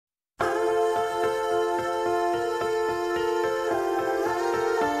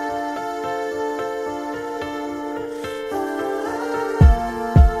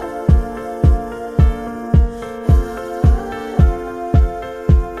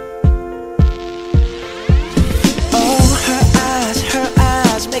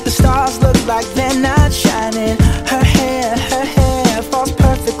like they're not shining. Her hair falls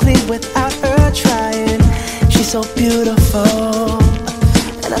perfectly without her trying. She's so beautiful,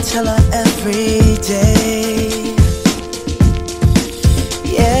 and I tell her every day.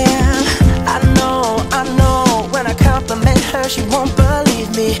 Yeah, I know, when I compliment her, she won't believe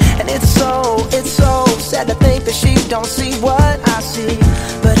me. And it's so sad to think that she don't see what I see.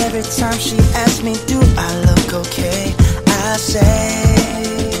 But every time she asks me, do I look okay, I say,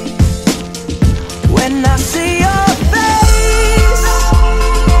 when I see your face,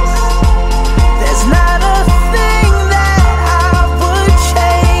 there's not a thing that I would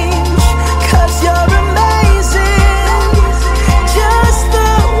change. 'Cause you're amazing, just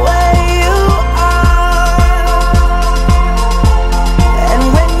the way you are. And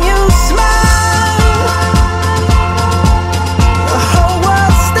when you smile, the whole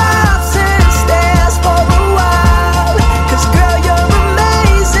world stops and stares for a while. 'Cause girl, you're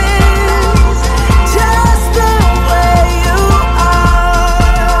amazing, just the way you are.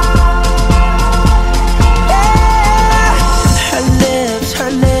 Yeah. Her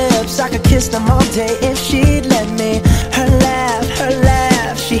lips, I could kiss them all day if she'd let me. Her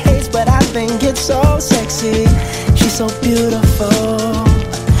laugh, she hates but I think it's so sexy. She's so beautiful,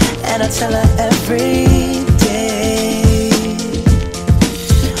 and I tell her every day.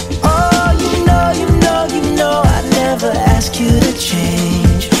 Oh, you know I'd never ask you to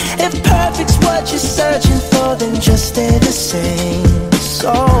change. If perfect's what you're searching for, then just stay the same.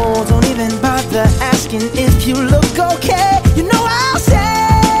 So don't even bother asking if you look okay. You know I'll say,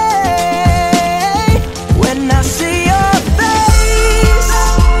 when I see your face,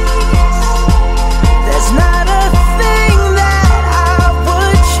 there's not a thing that I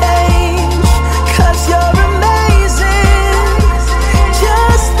would change. 'Cause you're amazing,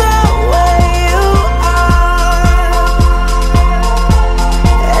 just the way you are.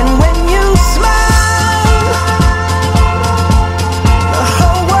 And when you smile, the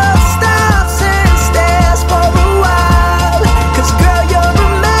whole world stops and stares for a while. 'Cause girl, you're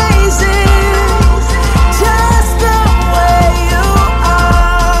amazing, just the way you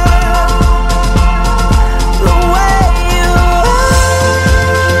are. The way you are,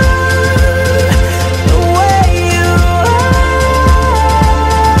 the way you are.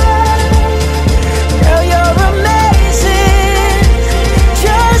 Girl, you're amazing,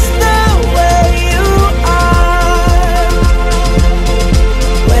 just the way you are.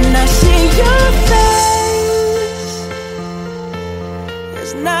 When I see your face,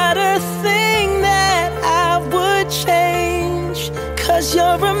 there's not a thing that I would change. 'Cause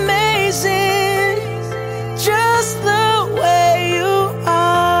you're amazing.